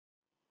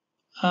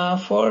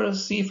For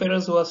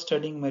seafarers who are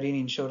studying marine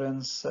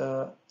insurance,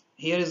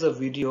 here is a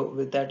video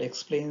that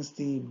explains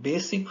the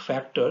basic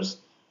factors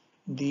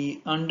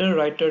the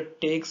underwriter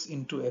takes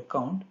into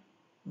account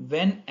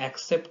when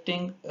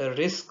accepting a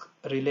risk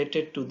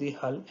related to the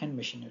hull and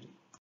machinery.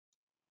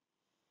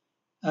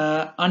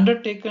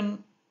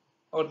 Undertaken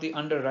or the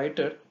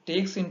underwriter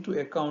takes into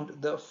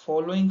account the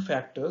following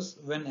factors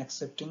when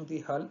accepting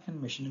the hull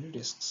and machinery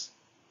risks.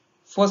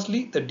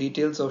 Firstly, the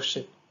details of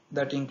ship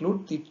that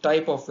include the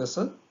type of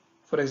vessel.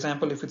 For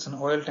example, if it's an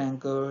oil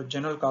tanker,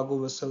 general cargo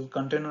vessel,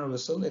 container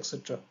vessel,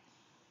 etc.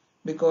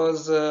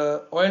 Because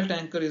oil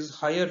tanker is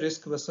higher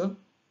risk vessel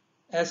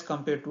as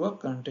compared to a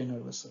container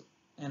vessel,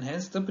 and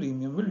hence the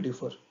premium will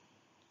differ.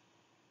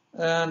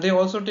 They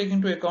also take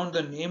into account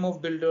the name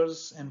of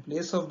builders and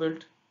place of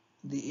build,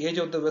 the age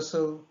of the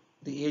vessel,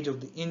 the age of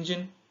the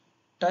engine,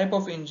 type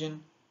of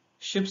engine,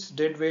 ship's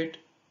deadweight,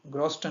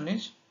 gross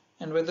tonnage,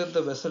 and whether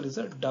the vessel is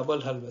a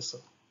double hull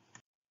vessel.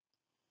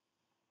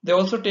 They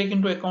also take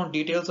into account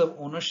details of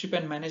ownership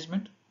and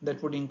management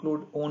that would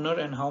include owner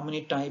and how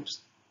many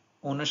types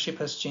ownership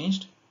has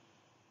changed,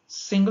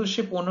 single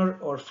ship owner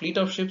or fleet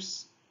of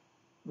ships,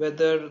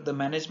 whether the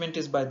management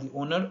is by the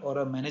owner or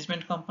a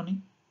management company,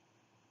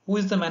 who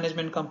is the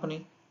management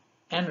company,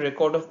 and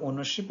record of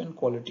ownership and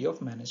quality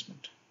of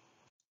management.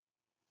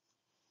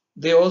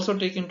 They also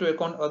take into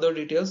account other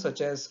details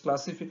such as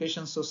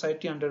classification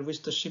society under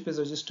which the ship is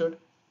registered,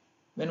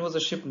 when was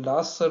the ship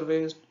last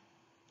surveyed,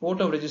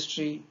 port of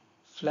registry,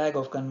 flag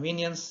of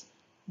convenience,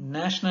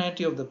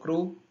 nationality of the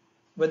crew,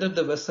 whether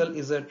the vessel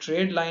is a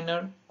trade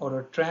liner or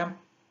a tramp,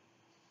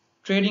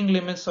 trading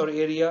limits or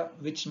area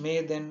which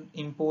may then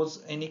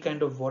impose any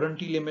kind of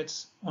warranty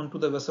limits onto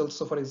the vessel.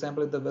 So for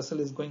example, if the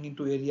vessel is going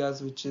into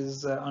areas which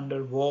is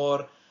under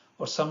war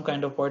or some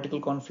kind of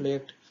political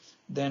conflict,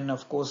 then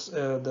of course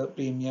the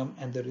premium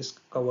and the risk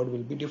covered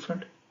will be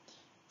different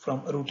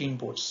from routine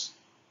ports.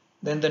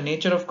 Then the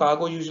nature of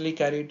cargo usually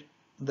carried,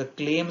 the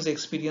claims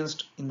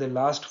experienced in the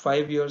last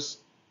 5 years,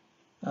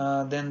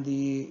 then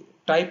the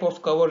type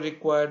of cover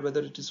required,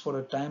 whether it is for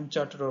a time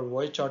charter or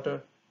voyage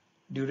charter,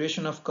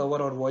 duration of cover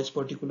or voyage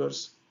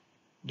particulars,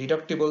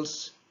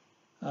 deductibles,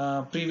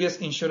 previous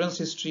insurance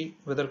history,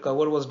 whether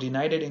cover was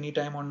denied at any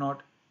time or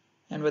not,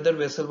 and whether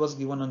vessel was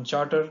given on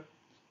charter,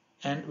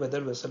 and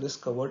whether vessel is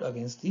covered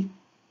against the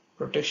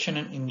protection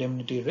and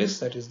indemnity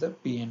risks, that is the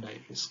P&I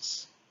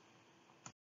risks.